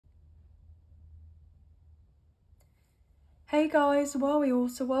Hey guys,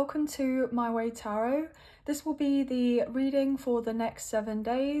 so welcome to Muse Tarot. This will be the reading for the next 7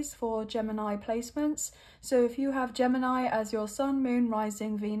 days for Gemini placements. So if you have Gemini as your Sun, Moon,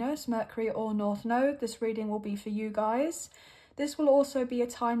 Rising, Venus, Mercury or North Node, this reading will be for you guys. This will also be a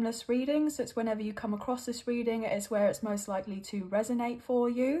timeless reading, so it's whenever you come across this reading, it's where it's most likely to resonate for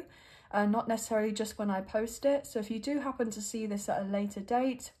you, not necessarily just when I post it. So if you do happen to see this at a later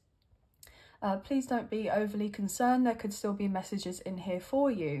date, please don't be overly concerned. There could still be messages in here for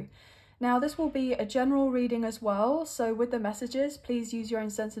you. Now, this will be a general reading as well. So with the messages, please use your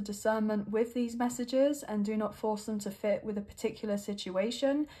own sense of discernment with these messages and do not force them to fit with a particular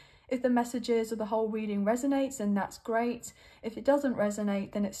situation. If the messages or the whole reading resonates, then that's great. If it doesn't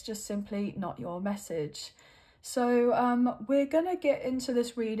resonate, then it's just simply not your message. So we're going to get into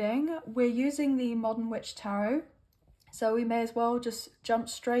this reading. We're using the Modern Witch Tarot, so we may as well just jump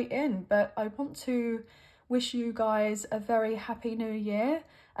straight in. But I want to wish you guys a very happy new year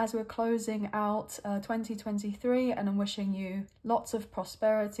as we're closing out 2023, and I'm wishing you lots of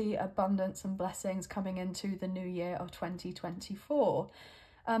prosperity, abundance and blessings coming into the new year of 2024.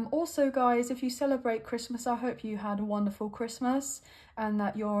 Also guys, if you celebrate Christmas, I hope you had a wonderful Christmas and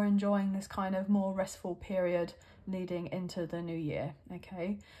that you're enjoying this kind of more restful period leading into the new year.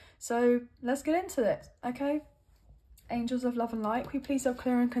 Okay, so let's get into it. Okay, angels of love and light, can we please have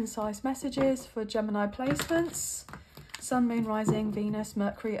clear and concise messages for Gemini placements? Sun, Moon, Rising, Venus,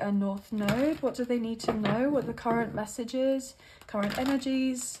 Mercury and North Node. What do they need to know? What are the current messages, current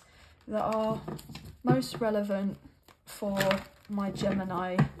energies that are most relevant for my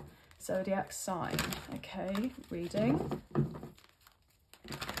Gemini zodiac sign? Okay, reading.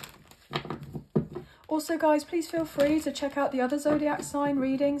 Also guys, please feel free to check out the other zodiac sign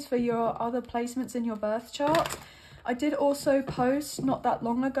readings for your other placements in your birth chart. I did also post not that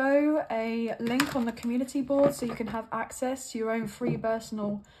long ago a link on the community board so you can have access to your own free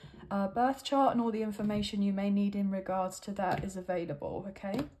personal birth chart, and all the information you may need in regards to that is available.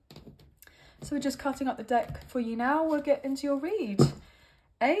 Okay, so we're just cutting up the deck for you now. We'll get into your read.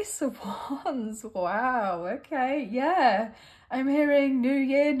 Ace of Wands. Wow. Okay, yeah, I'm hearing new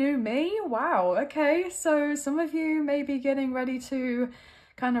year, new me. Wow. Okay, so some of you may be getting ready to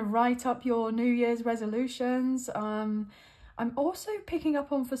kind of write up your New Year's resolutions. I'm also picking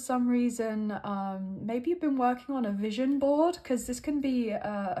up on, for some reason, maybe you've been working on a vision board, because this can be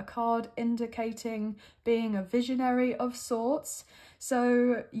a card indicating being a visionary of sorts.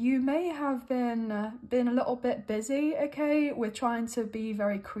 So you may have been a little bit busy, okay, with trying to be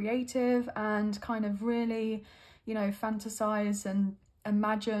very creative and kind of really, you know, fantasize and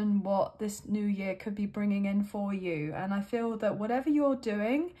imagine what this new year could be bringing in for you. And I feel that whatever you're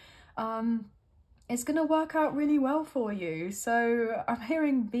doing, it's going to work out really well for you. So I'm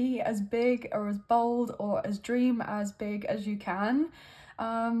hearing be as big or as bold or as dream as big as you can.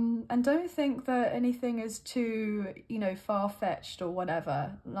 And don't think that anything is too, you know, far-fetched or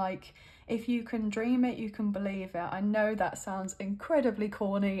whatever. Like, if you can dream it, you can believe it. I know that sounds incredibly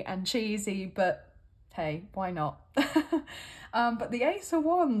corny and cheesy, but hey, why not? But the Ace of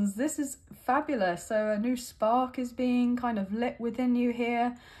Wands, this is fabulous. So a new spark is being kind of lit within you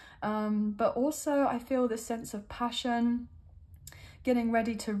here. But also I feel this sense of passion, getting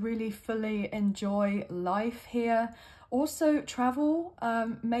ready to really fully enjoy life here. Also travel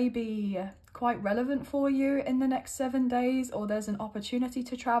may be quite relevant for you in the next 7 days, or there's an opportunity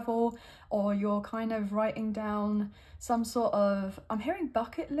to travel, or you're kind of writing down some sort of, I'm hearing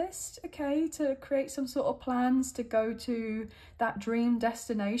bucket list, okay, to create some sort of plans to go to that dream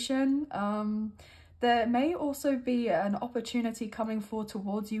destination. There may also be an opportunity coming forward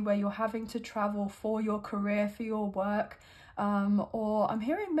towards you where you're having to travel for your career, for your work, or I'm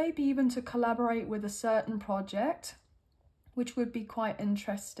hearing maybe even to collaborate with a certain project, which would be quite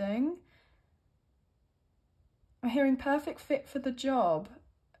interesting. I'm hearing perfect fit for the job.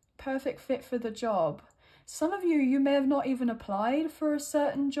 Perfect fit for the job. Some of you, you may have not even applied for a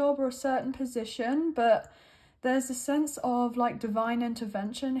certain job or a certain position, but there's a sense of like divine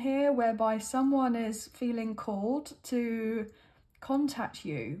intervention here, whereby someone is feeling called to contact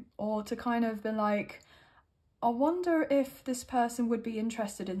you, or to kind of be like, I wonder if this person would be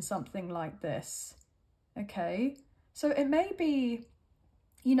interested in something like this. Okay, so it may be,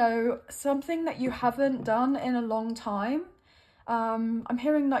 you know, something that you haven't done in a long time. I'm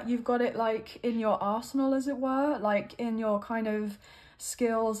hearing that you've got it like in your arsenal, as it were, like in your kind of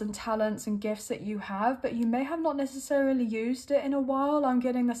skills and talents and gifts that you have, but you may have not necessarily used it in a while. I'm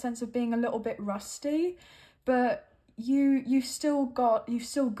getting the sense of being a little bit rusty, but you've still got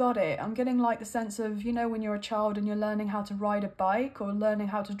it. I'm getting like the sense of, you know, when you're a child and you're learning how to ride a bike or learning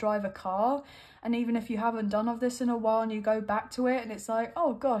how to drive a car, and even if you haven't done of this in a while and you go back to it and it's like,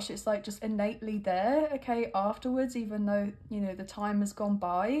 oh gosh, it's like just innately there, okay, afterwards, even though, you know, the time has gone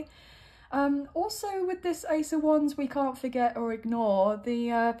by. Also with this Ace of Wands, we can't forget or ignore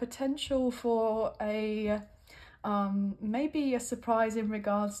the potential for a maybe a surprise in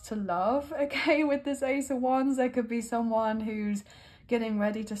regards to love. Okay, with this Ace of Wands, there could be someone who's getting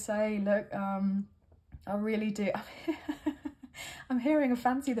ready to say, look, I really do. I'm hearing a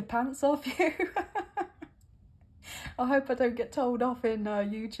fancy the pants off you. I hope I don't get told off in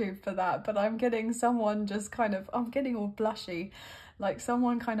YouTube for that, but I'm getting someone just kind of, I'm getting all blushy, like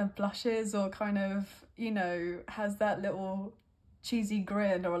someone kind of blushes or kind of, you know, has that little cheesy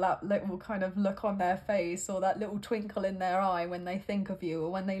grin or that little kind of look on their face or that little twinkle in their eye when they think of you or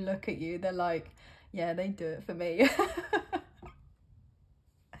when they look at you. They're like, yeah, they do it for me.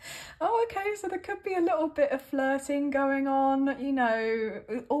 Oh, okay, so there could be a little bit of flirting going on, you know,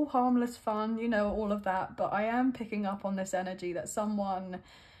 all harmless fun, you know, all of that. But I am picking up on this energy that someone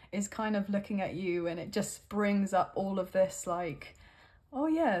is kind of looking at you, and it just brings up all of this, like, oh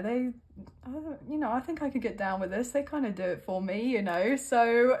yeah, they, you know, I think I could get down with this. They kind of do it for me, you know,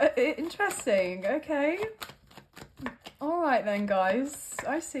 so interesting. Okay. All right then, guys,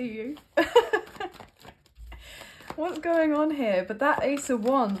 I see you. What's going on here? But that Ace of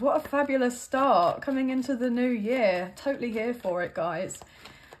Wands, what a fabulous start coming into the new year. Totally here for it, guys.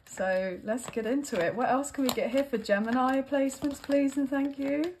 So let's get into it. What else can we get here for Gemini placements, please and thank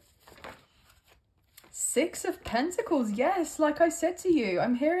you? Six of Pentacles. Yes, like I said to you,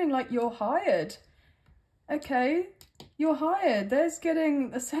 I'm hearing like you're hired. Okay, you're hired. There's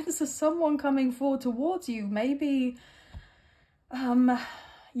getting a sense of someone coming forward towards you. Maybe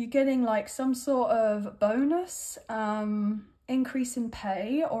you're getting like some sort of bonus, increase in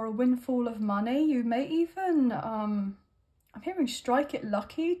pay, or a windfall of money. You may even, I'm hearing strike it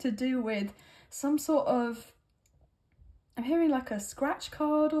lucky, to do with some sort of, I'm hearing like a scratch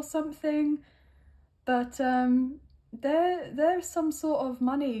card or something. But there's some sort of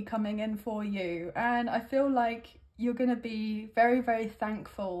money coming in for you, and I feel like you're going to be very, very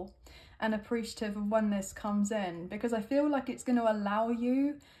thankful and appreciative of when this comes in, because I feel like it's going to allow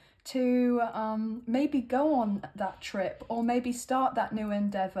you to maybe go on that trip, or maybe start that new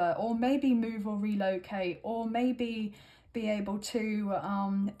endeavor, or maybe move or relocate, or maybe be able to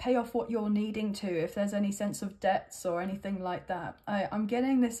pay off what you're needing to, if there's any sense of debts or anything like that. I'm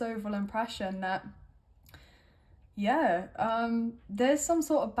getting this overall impression that, yeah, there's some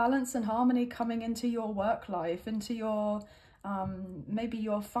sort of balance and harmony coming into your work life, into your maybe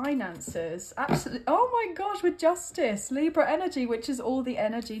your finances. Absolutely. Oh my gosh, with Justice, Libra energy, which is all the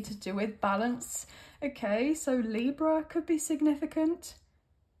energy to do with balance. Okay, so Libra could be significant.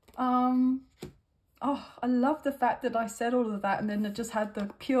 Oh, I love the fact that I said all of that and then I just had the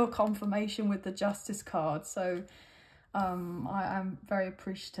pure confirmation with the Justice card. So I'm very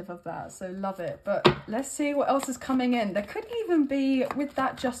appreciative of that, so love it. But let's see what else is coming in. There could even be, with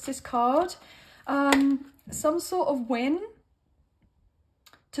that Justice card, some sort of win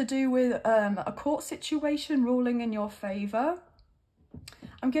to do with a court situation ruling in your favor.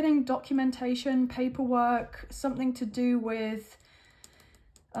 I'm getting documentation, paperwork, something to do with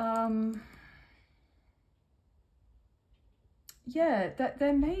yeah, that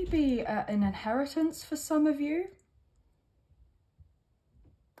there may be an inheritance for some of you.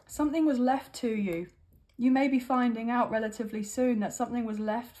 Something was left to you. You may be finding out relatively soon that something was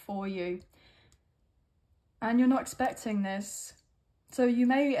left for you, and you're not expecting this. So you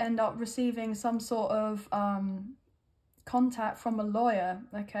may end up receiving some sort of contact from a lawyer,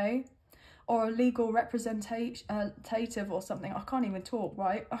 okay? Or a legal representative or something. I can't even talk,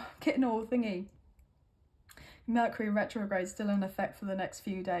 right? I'm getting all thingy. Mercury retrograde still in effect for the next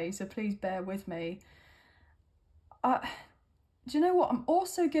few days, so please bear with me. Do you know what? I'm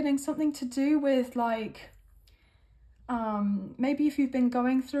also getting something to do with, like, maybe if you've been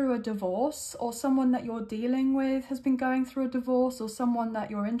going through a divorce, or someone that you're dealing with has been going through a divorce, or someone that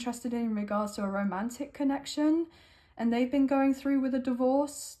you're interested in regards to a romantic connection, and they've been going through with a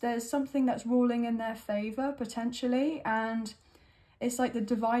divorce. There's something that's ruling in their favor, potentially, and it's like the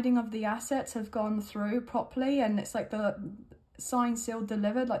dividing of the assets have gone through properly, and it's like the signed, sealed,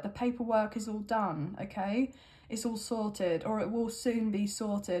 delivered, like the paperwork is all done, okay? It's all sorted, or it will soon be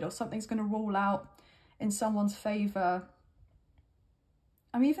sorted, or something's going to rule out in someone's favour.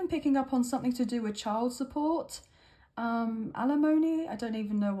 I'm even picking up on something to do with child support, alimony. I don't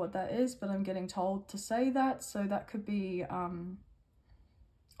even know what that is, but I'm getting told to say that, so that could be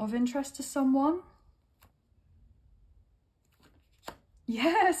of interest to someone.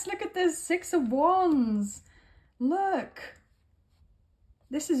 Yes, look at this, 6 of Wands. Look.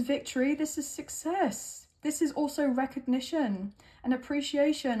 This is victory. This is success. This is also recognition and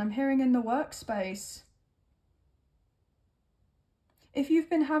appreciation. I'm hearing in the workspace. If you've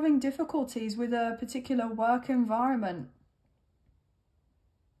been having difficulties with a particular work environment,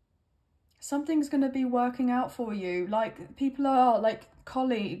 something's going to be working out for you. Like, people are like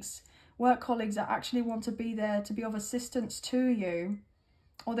colleagues, work colleagues that actually want to be there to be of assistance to you,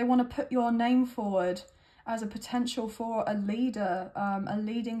 or they want to put your name forward as a potential for a leader, a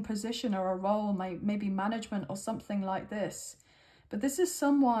leading position or a role, maybe management or something like this. But this is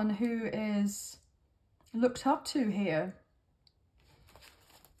someone who is looked up to here.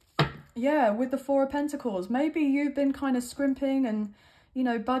 Yeah, with the 4 of Pentacles. Maybe you've been kind of scrimping and, you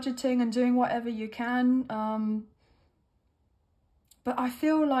know, budgeting and doing whatever you can. But I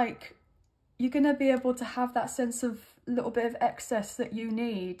feel like you're going to be able to have that sense of little bit of excess that you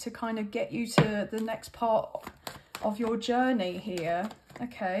need to kind of get you to the next part of your journey here.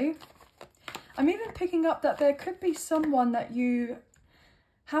 Okay. I'm even picking up that there could be someone that you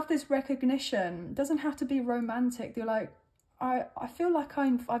have this recognition. It doesn't have to be romantic. You're like, I feel like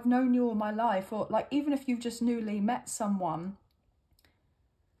I've known you all my life, or like even if you've just newly met someone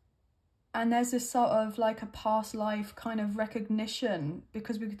and there's this sort of like a past life kind of recognition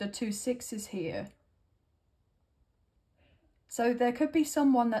because we've got the 2 6s here. So there could be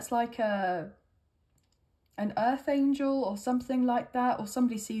someone that's like an earth angel or something like that, or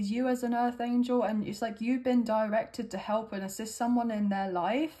somebody sees you as an earth angel and it's like you've been directed to help and assist someone in their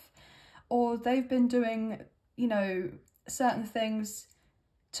life, or they've been doing, you know, certain things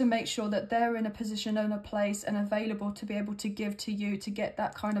to make sure that they're in a position and a place and available to be able to give to you to get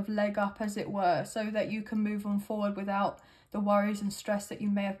that kind of leg up, as it were, so that you can move on forward without the worries and stress that you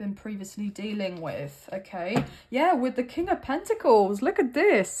may have been previously dealing with. Okay, yeah, with the King of Pentacles, look at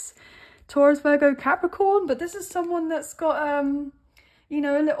this. Taurus, Virgo, Capricorn, but this is someone that's got, you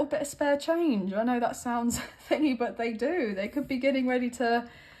know, a little bit of spare change. I know that sounds thingy, but they do. They could be getting ready to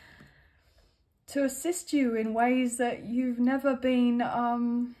assist you in ways that you've never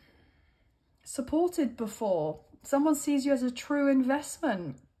been supported before. Someone sees you as a true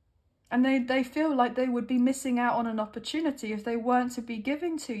investment, and they feel like they would be missing out on an opportunity if they weren't to be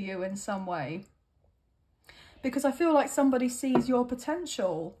giving to you in some way. Because I feel like somebody sees your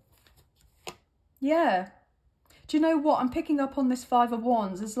potential. Yeah. Do you know what? I'm picking up on this 5 of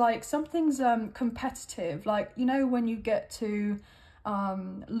Wands. It's like something's competitive. Like, you know, when you get to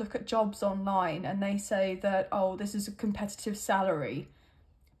look at jobs online and they say that, oh, this is a competitive salary.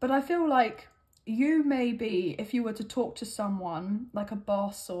 But I feel like you may be, if you were to talk to someone like a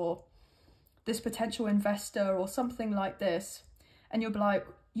boss or this potential investor or something like this, and you'll be like,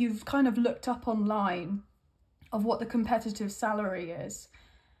 you've kind of looked up online of what the competitive salary is,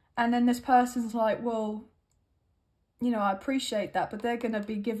 and then this person's like, well, you know, I appreciate that, but they're going to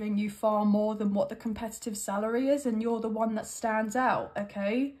be giving you far more than what the competitive salary is, and you're the one that stands out.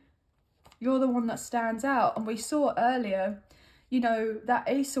 Okay, you're the one that stands out. And we saw earlier, you know, that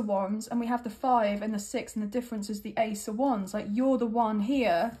Ace of Wands, and we have the 5 and the 6, and the difference is the Ace of Wands. Like, you're the one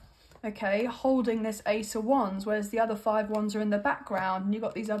here, okay, holding this Ace of Wands, whereas the other 5 wands are in the background, and you've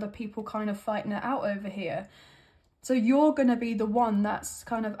got these other people kind of fighting it out over here. So you're going to be the one that's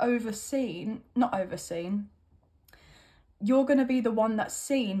kind of you're going to be the one that's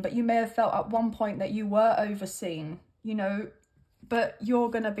seen, but you may have felt at one point that you were overseen, you know, but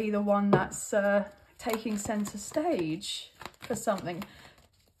you're going to be the one that's taking centre stage for something.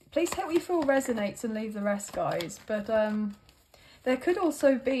 Please take what you feel resonates and leave the rest, guys. But there could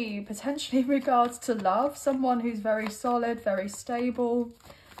also be, potentially in regards to love, someone who's very solid, very stable,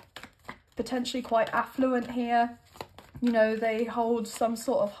 potentially quite affluent here. You know, they hold some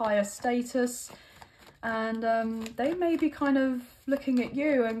sort of higher status. And they may be kind of looking at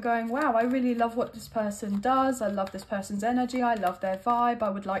you and going, wow, I really love what this person does. I love this person's energy. I love their vibe.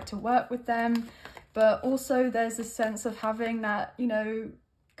 I would like to work with them. But also there's a sense of having that, you know,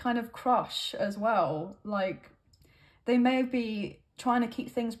 kind of crush as well. Like, they may be trying to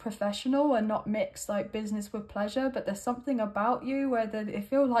keep things professional and not mix like business with pleasure. But there's something about you where they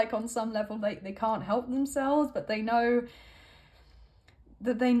feel like on some level they can't help themselves, but they know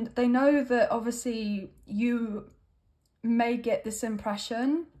that they know that obviously you may get this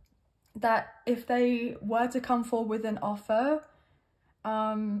impression that if they were to come forward with an offer,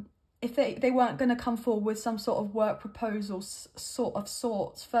 if they weren't going to come forward with some sort of work proposal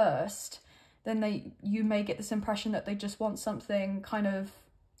sorts first, then you may get this impression that they just want something kind of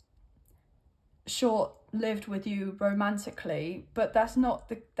short-lived with you romantically. But that's not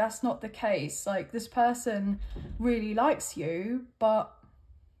the case. Like, this person really likes you, but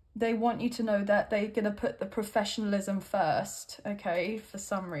they want you to know that they're going to put the professionalism first, okay, for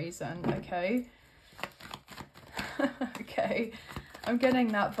some reason, okay? Okay, I'm getting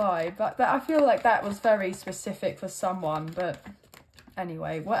that vibe, but I feel like that was very specific for someone, but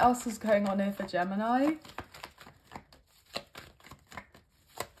anyway, what else is going on here for Gemini?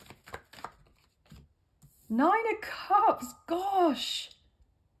 Nine of Cups, gosh.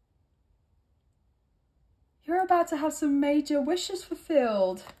 You're about to have some major wishes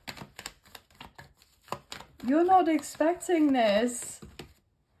fulfilled. You're not expecting this.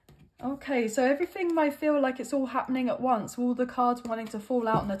 Okay, so everything might feel like it's all happening at once. All the cards wanting to fall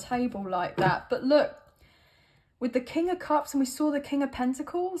out on the table like that. But look, with the King of Cups and we saw the King of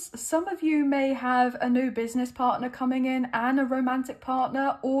Pentacles, some of you may have a new business partner coming in and a romantic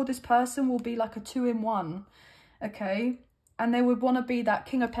partner, or this person will be like a 2-in-1, okay? And they would want to be that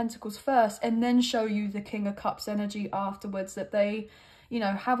King of Pentacles first and then show you the King of Cups energy afterwards, that they, you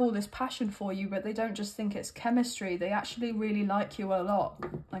know, have all this passion for you, but they don't just think it's chemistry. They actually really like you a lot,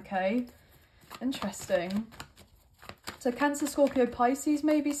 okay? Interesting. So Cancer, Scorpio, Pisces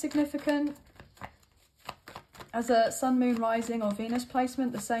may be significant. As a Sun, Moon, Rising or Venus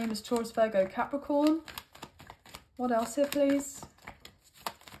placement, the same as Taurus, Virgo, Capricorn. What else here, please?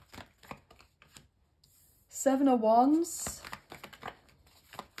 Seven of Wands.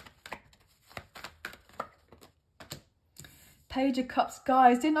 Page of Cups.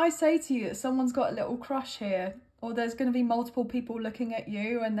 Guys, didn't I say to you that someone's got a little crush here? Or there's going to be multiple people looking at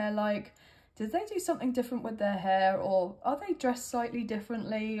you and they're like, did they do something different with their hair? Or are they dressed slightly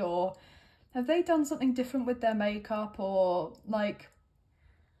differently? Or have they done something different with their makeup? Or like,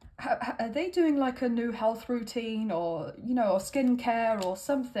 are they doing like a new health routine or, you know, or skincare or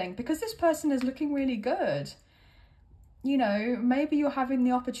something? Because this person is looking really good. You know, maybe you're having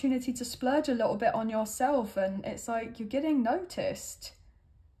the opportunity to splurge a little bit on yourself and it's like you're getting noticed.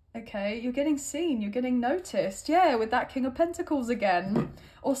 Okay, you're getting seen, you're getting noticed. Yeah, with that King of Pentacles again.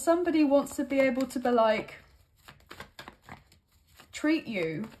 Or somebody wants to be able to be like, treat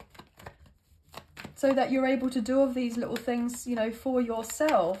you, so that you're able to do all of these little things, you know, for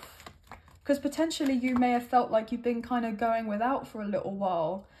yourself. Because potentially you may have felt like you've been kind of going without for a little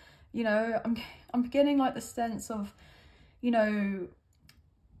while. You know, I'm getting like the sense of, you know,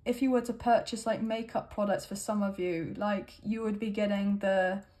 if you were to purchase like makeup products for some of you, like you would be getting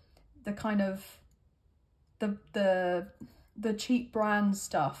the kind of the cheap brand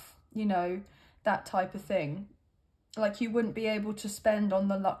stuff, you know, that type of thing. Like you wouldn't be able to spend on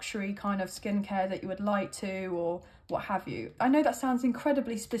the luxury kind of skincare that you would like to, or what have you. I know that sounds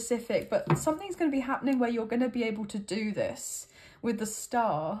incredibly specific, but something's going to be happening where you're going to be able to do this with the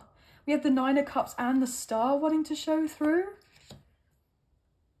Star. We have the Nine of Cups and the Star wanting to show through.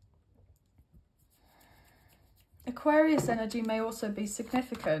 Aquarius energy may also be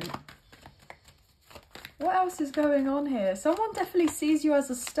significant. What else is going on here? Someone definitely sees you as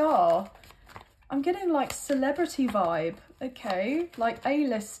a star. I'm getting like celebrity vibe, okay? Like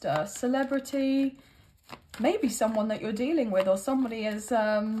A-lister, celebrity, maybe someone that you're dealing with, or somebody is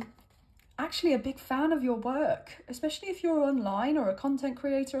actually a big fan of your work, especially if you're online or a content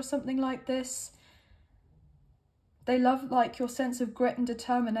creator or something like this. They love like your sense of grit and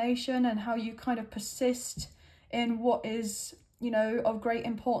determination and how you kind of persist in what is, you know, of great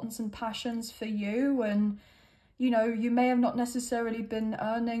importance and passions for you. And you know, you may have not necessarily been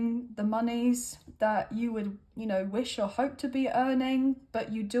earning the monies that you would, you know, wish or hope to be earning,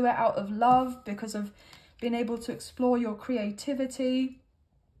 but you do it out of love because of being able to explore your creativity.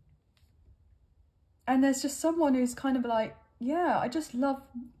 And there's just someone who's kind of like, yeah, I just love,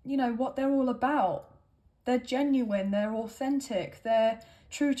 you know, what they're all about. They're genuine, they're authentic, they're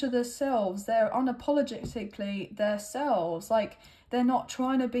true to themselves, they're unapologetically themselves. Like, they're not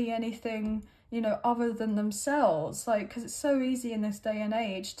trying to be anything, you know, other than themselves. Like, because it's so easy in this day and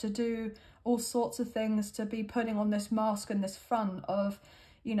age to do all sorts of things, to be putting on this mask and this front of,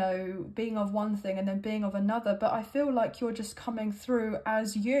 you know, being of one thing and then being of another. But I feel like you're just coming through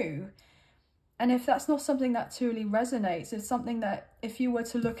as you. And if that's not something that truly resonates, it's something that if you were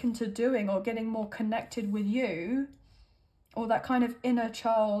to look into doing or getting more connected with you, or that kind of inner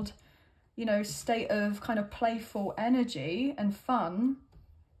child, you know, state of kind of playful energy and fun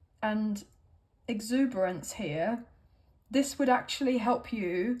and exuberance here, this would actually help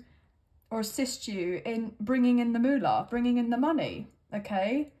you or assist you in bringing in the moolah, bringing in the money,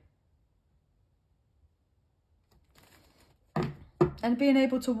 okay? And being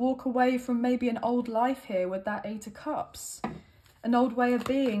able to walk away from maybe an old life here with that Eight of Cups, an old way of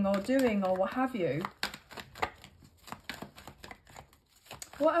being or doing or what have you.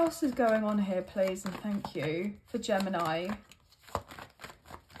 What else is going on here, please and thank you, for Gemini?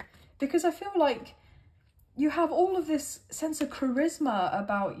 because I feel like you have all of this sense of charisma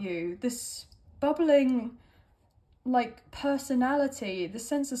about you, this bubbling like personality, the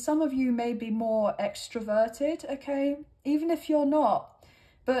sense that some of you may be more extroverted, okay, even if you're not,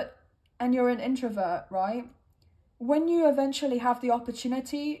 and you're an introvert, right? When you eventually have the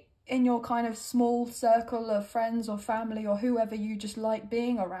opportunity in your kind of small circle of friends or family or whoever you just like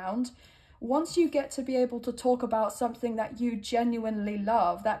being around, once you get to be able to talk about something that you genuinely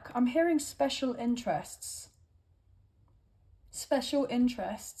love, that I'm hearing special interests.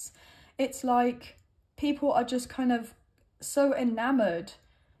 It's like people are just kind of so enamored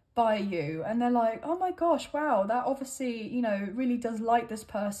by you, and they're like, oh my gosh, wow, that obviously, you know, really does light this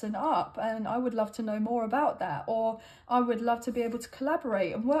person up, and I would love to know more about that, or I would love to be able to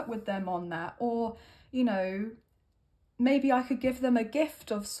collaborate and work with them on that, or, you know, maybe I could give them a gift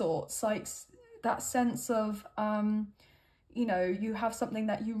of sorts, like that sense of you know, you have something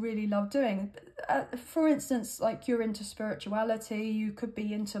that you really love doing. For instance, like you're into spirituality, you could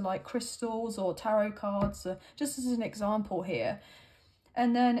be into like crystals or tarot cards, just as an example here.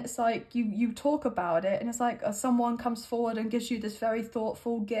 And then it's like you talk about it, and it's like someone comes forward and gives you this very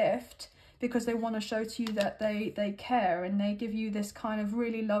thoughtful gift because they want to show to you that they care, and they give you this kind of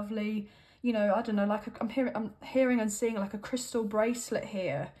really lovely, you know, I don't know, like I'm hearing and seeing like a crystal bracelet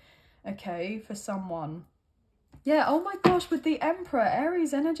here, okay, for someone. Yeah, oh my gosh, with the Emperor,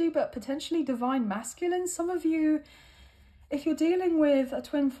 Aries energy, but potentially divine masculine. Some of you, if you're dealing with a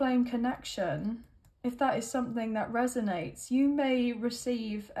twin flame connection, if that is something that resonates, you may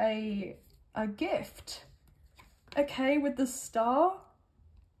receive a gift, okay, with the Star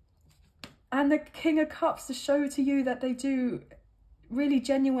and the King of Cups to show to you that they do really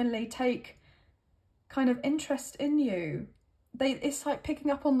genuinely take kind of interest in you. It's like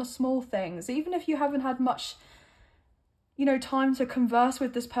picking up on the small things, even if you haven't had much, you know, time to converse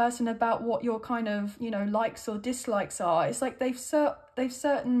with this person about what your kind of, you know, likes or dislikes are. It's like they've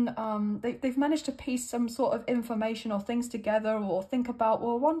managed to piece some sort of information or things together, or think about,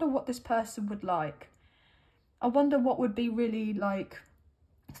 well, I wonder what this person would like. I wonder what would be really like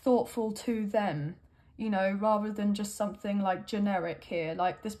thoughtful to them, you know, rather than just something like generic here.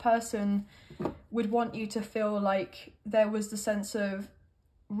 Like this person would want you to feel like there was the sense of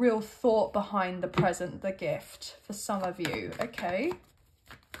real thought behind the present, the gift, for some of you. Okay,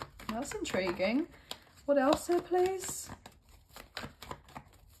 that's intriguing. What else here, please?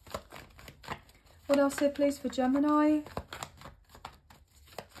 What else here, please, for Gemini?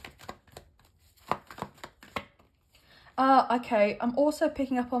 Okay, I'm also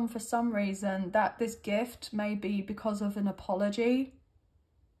picking up on, for some reason, that this gift may be because of an apology.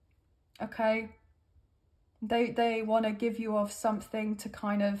 Okay, they want to give you of something to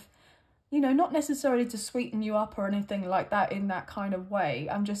kind of, you know, not necessarily to sweeten you up or anything like that in that kind of way.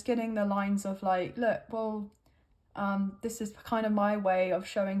 I'm just getting the lines of like, look, well, this is kind of my way of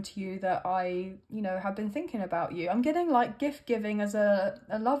showing to you that I, you know, have been thinking about you. I'm getting like gift giving as a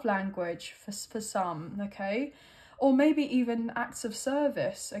love language for some, okay? Or maybe even acts of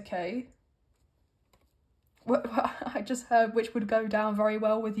service, okay? What I just heard, which would go down very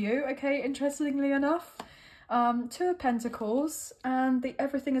well with you, okay, interestingly enough. Two of Pentacles and the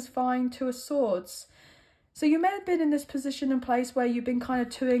everything is fine, Two of Swords. So you may have been in this position and place where you've been kind of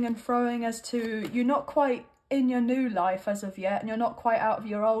toing and froing as to you're not quite in your new life as of yet, and you're not quite out of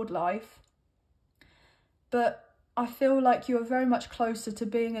your old life. But I feel like you are very much closer to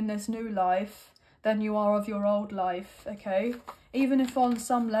being in this new life than you are of your old life, okay? Even if on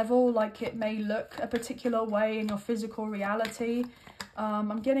some level, like it may look a particular way in your physical reality,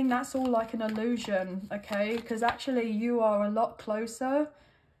 I'm getting that's all like an illusion, okay? Because actually you are a lot closer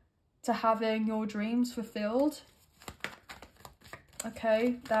to having your dreams fulfilled,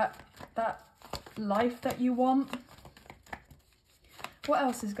 okay? That life that you want. What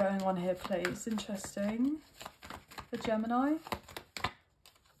else is going on here, please? Interesting. For Gemini.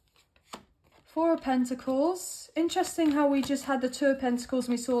 Four of Pentacles. Interesting how we just had the Two of Pentacles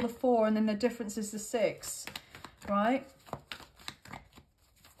and we saw the Four, and then the difference is the Six, right?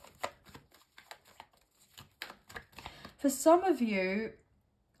 For some of you,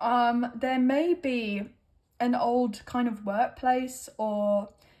 there may be an old kind of workplace, or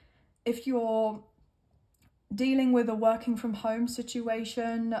if you're dealing with a working from home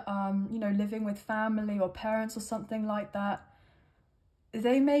situation, you know, living with family or parents or something like that,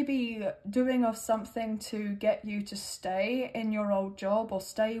 they may be doing of something to get you to stay in your old job or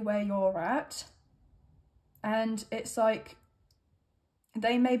stay where you're at. And it's like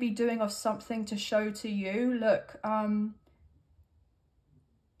they may be doing of something to show to you, look, I'm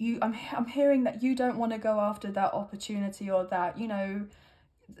hearing that you don't want to go after that opportunity, or that, you know,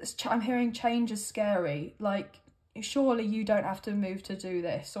 I'm hearing change is scary. Like, surely you don't have to move to do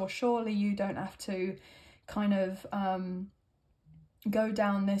this, or surely you don't have to kind of go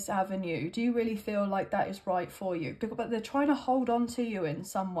down this avenue. Do you really feel like that is right for you? But they're trying to hold on to you in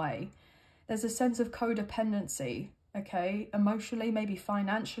some way. There's a sense of codependency, okay? Emotionally, maybe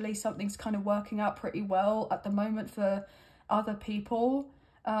financially, something's kind of working out pretty well at the moment for other people,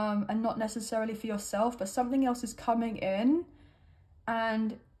 and not necessarily for yourself, but something else is coming in,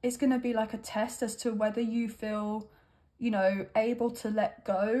 and it's going to be like a test as to whether you feel, you know, able to let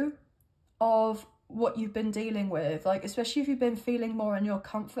go of what you've been dealing with. Like, especially if you've been feeling more in your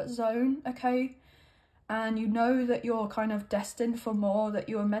comfort zone, okay? And you know that you're kind of destined for more, that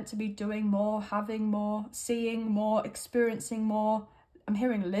you're meant to be doing more, having more, seeing more, experiencing more. I'm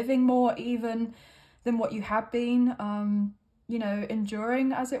hearing living more even than what you have been, you know,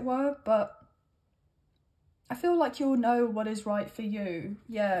 enduring, as it were. But I feel like you'll know what is right for you.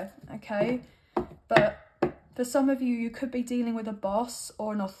 Yeah, okay. But for some of you, you could be dealing with a boss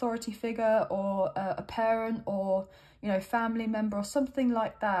or an authority figure, or a parent, or, you know, family member or something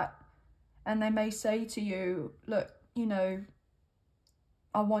like that. And they may say to you, look, you know,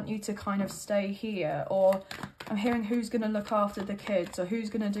 I want you to kind of stay here. Or I'm hearing who's going to look after the kids, or who's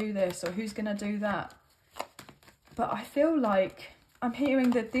going to do this, or who's going to do that. But I feel like I'm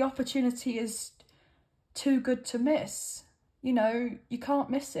hearing that the opportunity is too good to miss. You know, you can't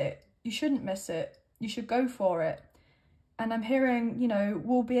miss it. You shouldn't miss it. You should go for it. And I'm hearing, you know,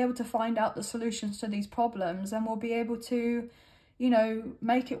 we'll be able to find out the solutions to these problems, and we'll be able to, you know,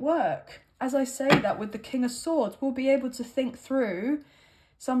 make it work. As I say that with the King of Swords, we'll be able to think through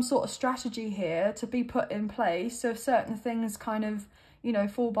some sort of strategy here to be put in place. So if certain things kind of, you know,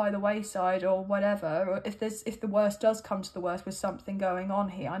 fall by the wayside or whatever, or if the worst does come to the worst with something going on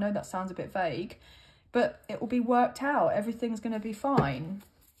here, I know that sounds a bit vague, but it will be worked out. Everything's going to be fine.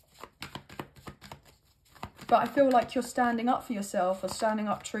 But I feel like you're standing up for yourself, or standing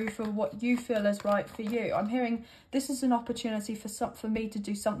up true for what you feel is right for you. I'm hearing this is an opportunity for me to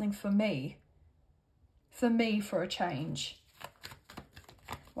do something for me. For a change.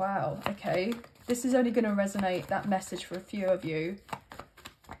 Wow, okay. This is only going to resonate, that message, for a few of you.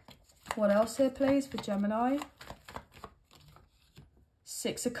 What else here, please, for Gemini?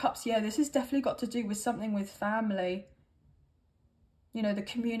 Six of Cups. Yeah, this has definitely got to do with something with family. You know, the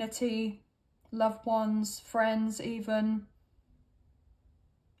community, loved ones, friends even.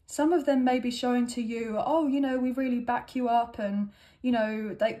 Some of them may be showing to you, oh, you know, we really back you up, and, you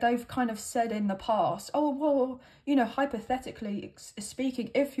know, they've kind of said in the past, oh, well, you know, hypothetically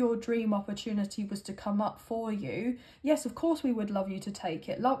speaking, if your dream opportunity was to come up for you, yes, of course we would love you to take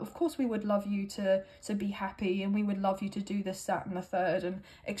it. Of course we would love you to be happy, and we would love you to do this, that and the third, and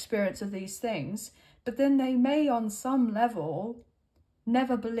experience of these things. But then they may, on some level,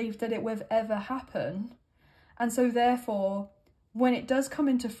 never believe that it would ever happen. And so therefore, when it does come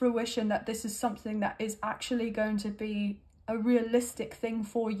into fruition that this is something that is actually going to be a realistic thing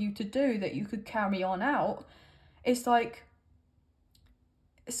for you to do, that you could carry on out, it's like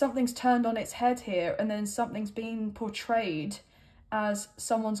something's turned on its head here, and then something's being portrayed as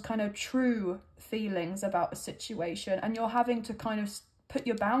someone's kind of true feelings about a situation, and you're having to kind of put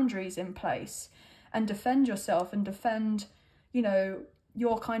your boundaries in place and defend yourself, and defend, you know,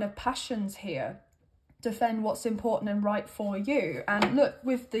 your kind of passions here. Defend what's important and right for you. And look,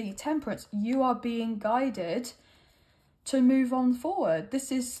 with the Temperance, you are being guided to move on forward.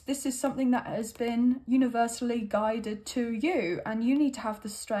 This is something that has been universally guided to you, and you need to have the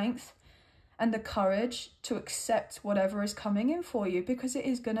strength and the courage to accept whatever is coming in for you, because it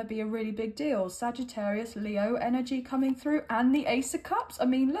is going to be a really big deal. Sagittarius, Leo energy coming through, and the Ace of Cups. I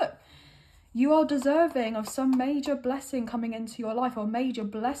mean, look, you are deserving of some major blessing coming into your life, or major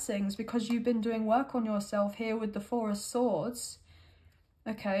blessings, because you've been doing work on yourself here with the Four of Swords.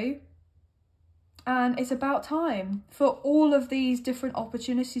 Okay? And it's about time for all of these different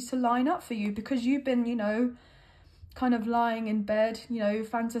opportunities to line up for you, because you've been, you know, kind of lying in bed, you know,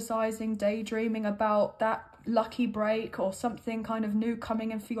 fantasizing, daydreaming about that lucky break, or something kind of new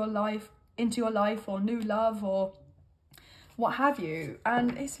coming into your life, or new love, or what have you,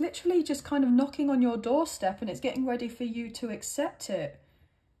 and it's literally just kind of knocking on your doorstep, and it's getting ready for you to accept it.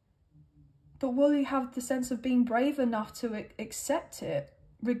 But will you have the sense of being brave enough to accept it,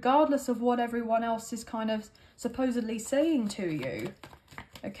 regardless of what everyone else is kind of supposedly saying to you?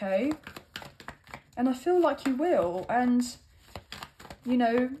 Okay? And I feel like you will, and, you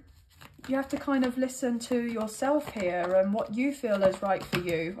know, you have to kind of listen to yourself here and what you feel is right for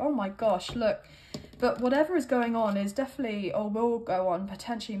you. Oh my gosh, look. But whatever is going on is definitely, or will go on,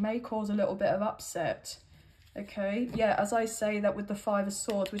 potentially may cause a little bit of upset. Okay, yeah, as I say that with the Five of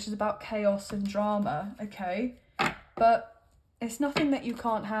Swords, which is about chaos and drama, okay? But it's nothing that you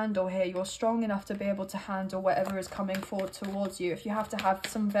can't handle here. You're strong enough to be able to handle whatever is coming forward towards you. If you have to have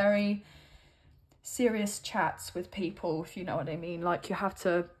some very serious chats with people, if you know what I mean, like you have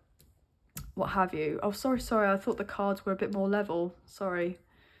to, what have you. Oh, sorry, I thought the cards were a bit more level. Sorry.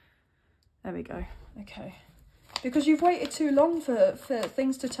 There we go. Okay. Because you've waited too long for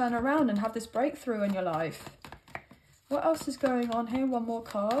things to turn around and have this breakthrough in your life. What else is going on here? One more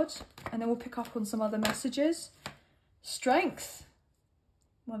card. And then we'll pick up on some other messages. Strength.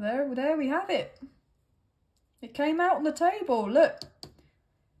 Well, there we have it. It came out on the table. Look.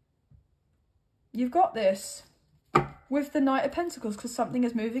 You've got this. With the Knight of Pentacles, because something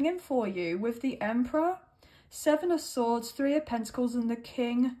is moving in for you. With the Emperor, Seven of Swords, Three of Pentacles, and the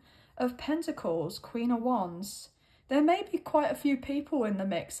King of Pentacles, Queen of Wands. There may be quite a few people in the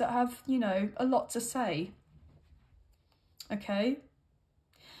mix that have, you know, a lot to say. Okay.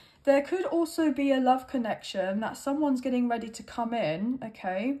 There could also be a love connection that someone's getting ready to come in,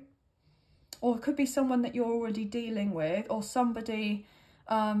 okay? Or it could be someone that you're already dealing with, or somebody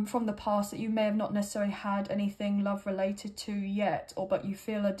from the past that you may have not necessarily had anything love related to yet, but you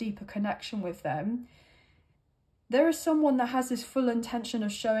feel a deeper connection with them. There is someone that has this full intention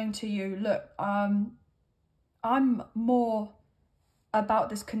of showing to you, look, I'm more about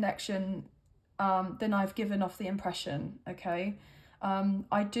this connection than I've given off the impression, okay?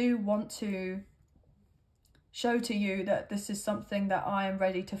 I do want to show to you that this is something that I am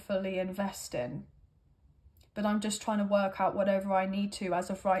ready to fully invest in. But I'm just trying to work out whatever I need to as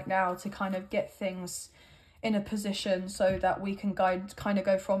of right now to kind of get things in a position so that we can kind of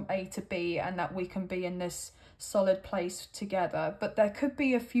go from A to B and that we can be in this solid place together. But there could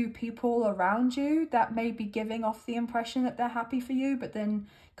be a few people around you that may be giving off the impression that they're happy for you, but then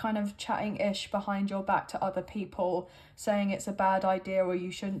kind of chatting ish behind your back to other people, saying it's a bad idea or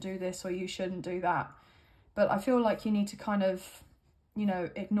you shouldn't do this or you shouldn't do that. But I feel like you need to kind of, you know,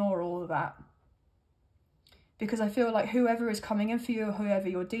 ignore all of that. Because I feel like whoever is coming in for you, or whoever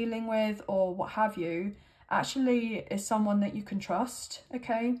you're dealing with or what have you, actually is someone that you can trust,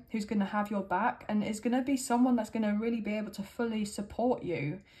 okay? Who's going to have your back and is going to be someone that's going to really be able to fully support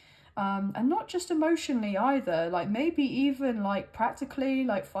you. And not just emotionally either, like maybe even like practically,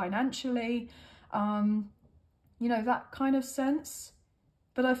 like financially, you know, that kind of sense.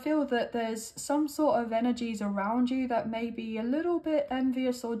 But I feel that there's some sort of energies around you that may be a little bit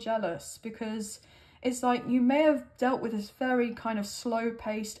envious or jealous, because it's like you may have dealt with this very kind of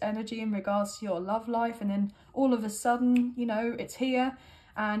slow-paced energy in regards to your love life, and then all of a sudden, you know, it's here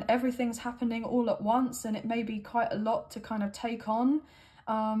and everything's happening all at once, and it may be quite a lot to kind of take on.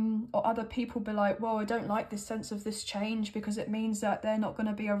 Or other people be like, well, I don't like this sense of this change because it means that they're not going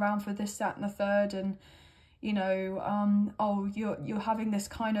to be around for this, that and the third, and you know, oh, you're having this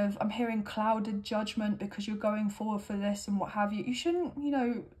kind of, I'm hearing clouded judgment because you're going forward for this and what have you. You shouldn't, you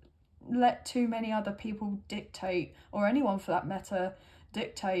know, let too many other people dictate, or anyone for that matter,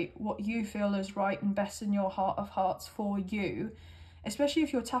 dictate what you feel is right and best in your heart of hearts for you. Especially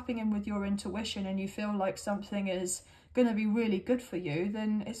if you're tapping in with your intuition and you feel like something is going to be really good for you,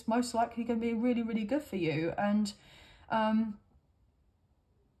 then it's most likely going to be really, really good for you. And,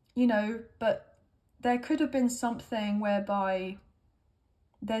 you know, but there could have been something whereby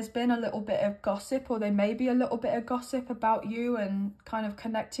there's been a little bit of gossip, or there may be a little bit of gossip about you and kind of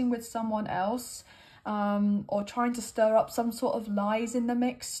connecting with someone else, or trying to stir up some sort of lies in the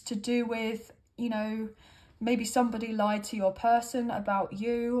mix to do with, you know, maybe somebody lied to your person about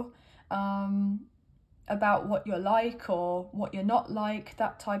you, about what you're like or what you're not like,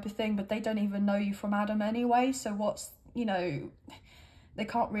 that type of thing, but they don't even know you from Adam anyway, so what's, you know, they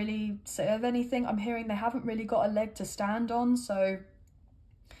can't really say of anything. I'm hearing they haven't really got a leg to stand on, so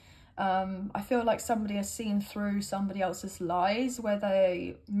I feel like somebody has seen through somebody else's lies, where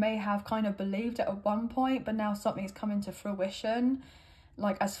they may have kind of believed it at one point, but now something's coming to fruition,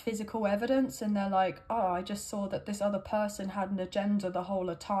 like as physical evidence, and they're like, oh, I just saw that this other person had an agenda the whole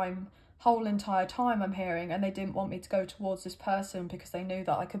entire time, I'm hearing, and they didn't want me to go towards this person because they knew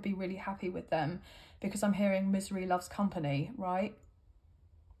that I could be really happy with them, because I'm hearing misery loves company, right?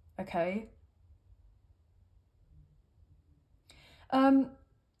 Okay.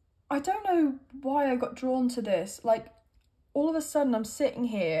 I don't know why I got drawn to this. Like, all of a sudden I'm sitting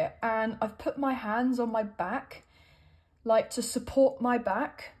here and I've put my hands on my back, like to support my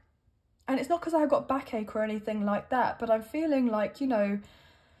back. And it's not because I've got backache or anything like that, but I'm feeling like, you know,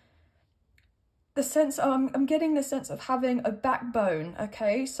 the sense, I'm getting the sense of having a backbone,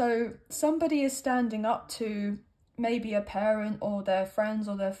 okay? So somebody is standing up to maybe a parent or their friends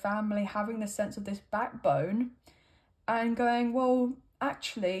or their family having the sense of this backbone and going, well,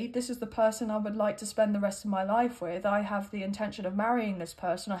 actually, this is the person I would like to spend the rest of my life with. I have the intention of marrying this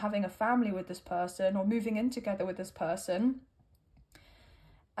person or having a family with this person or moving in together with this person.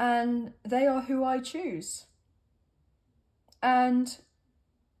 And they are who I choose. And,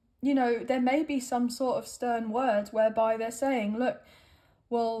 you know, there may be some sort of stern words whereby they're saying, look,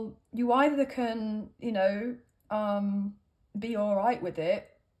 well, you either can, you know, be all right with it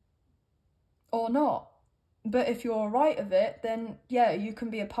or not. But if you're all right with it, then yeah, you can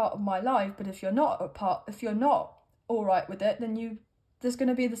be a part of my life. But if you're not all right with it, then there's going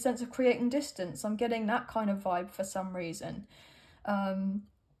to be the sense of creating distance. I'm getting that kind of vibe for some reason.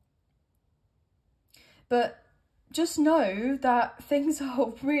 But just know that things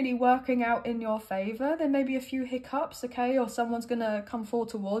are really working out in your favour. There may be a few hiccups, okay, or someone's going to come forward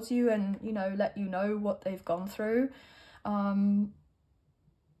towards you and, you know, let you know what they've gone through.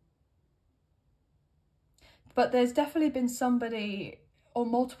 But there's definitely been somebody or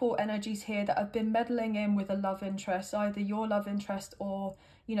multiple energies here that have been meddling in with a love interest, either your love interest or,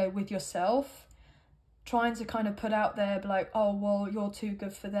 you know, with yourself, trying to kind of put out there like, oh, well, you're too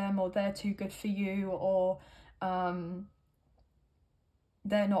good for them, or they're too good for you, or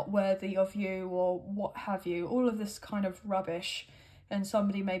they're not worthy of you, or what have you, all of this kind of rubbish. And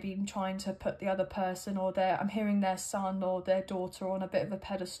somebody may be trying to put the other person or I'm hearing their son or their daughter on a bit of a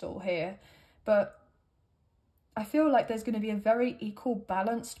pedestal here. But I feel like there's going to be a very equal,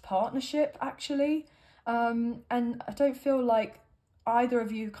 balanced partnership, actually. And I don't feel like either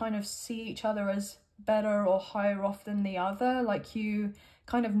of you kind of see each other as better or higher off than the other. Like, you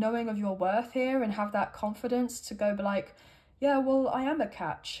kind of knowing of your worth here and have that confidence to go be like, yeah, well, I am a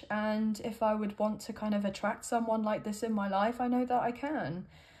catch. And if I would want to kind of attract someone like this in my life, I know that I can.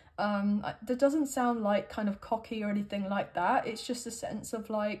 That doesn't sound like kind of cocky or anything like that. It's just a sense of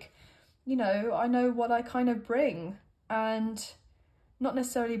like, you know, I know what I kind of bring, and not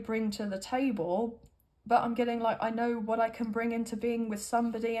necessarily bring to the table, but I'm getting like, I know what I can bring into being with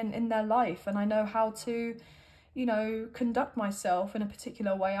somebody and in their life, and I know how to, you know, conduct myself in a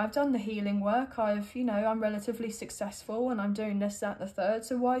particular way. I've done the healing work. You know, I'm relatively successful and I'm doing this, that, and the third.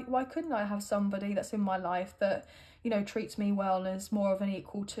 So why couldn't I have somebody that's in my life that, you know, treats me well and is more of an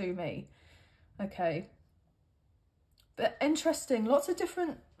equal to me? Okay. But interesting, lots of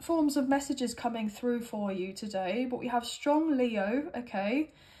different forms of messages coming through for you today. But we have strong Leo,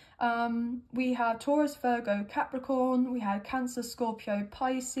 okay. We have Taurus, Virgo, Capricorn. We had Cancer, Scorpio,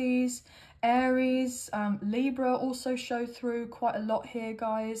 Pisces, Aries, Libra also show through quite a lot here,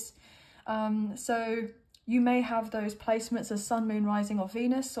 guys. So you may have those placements as Sun, Moon, Rising or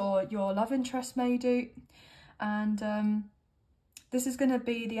Venus, or your love interest may do. And this is going to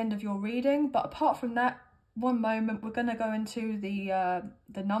be the end of your reading. But apart from that, one moment, we're going to go into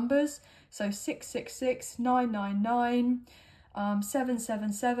the numbers. So 666, 999,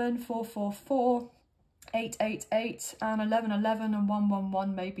 777, 444, 888 and 1111 and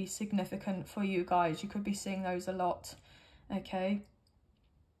 111 may be significant for you guys. You could be seeing those a lot, okay?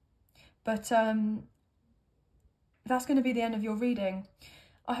 But that's going to be the end of your reading.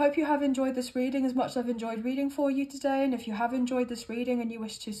 I hope you have enjoyed this reading as much as I've enjoyed reading for you today. And if you have enjoyed this reading and you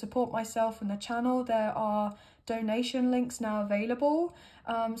wish to support myself and the channel, there are donation links now available.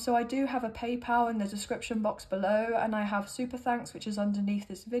 So I do have a PayPal in the description box below, and I have Super Thanks, which is underneath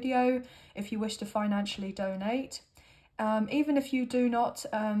this video, if you wish to financially donate. Even if you do not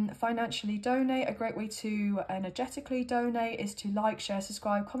financially donate, a great way to energetically donate is to like, share,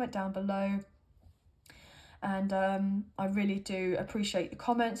 subscribe, comment down below. And I really do appreciate the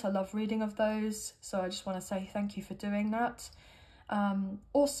comments. I love reading of those. So I just want to say thank you for doing that.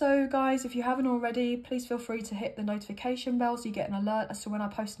 Also, guys, if you haven't already, please feel free to hit the notification bell so you get an alert as to when I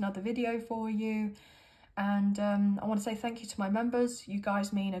post another video for you. And I want to say thank you to my members. You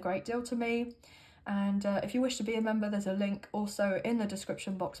guys mean a great deal to me. And if you wish to be a member, there's a link also in the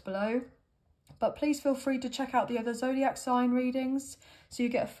description box below. But please feel free to check out the other zodiac sign readings so you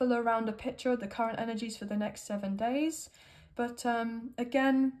get a fuller, rounder picture of the current energies for the next 7 days. But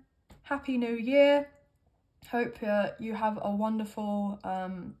again, Happy New Year. Hope you have a wonderful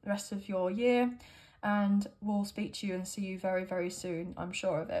rest of your year, and we'll speak to you and see you very, very soon. I'm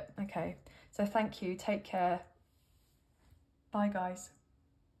sure of it. Okay, so thank you. Take care. Bye, guys.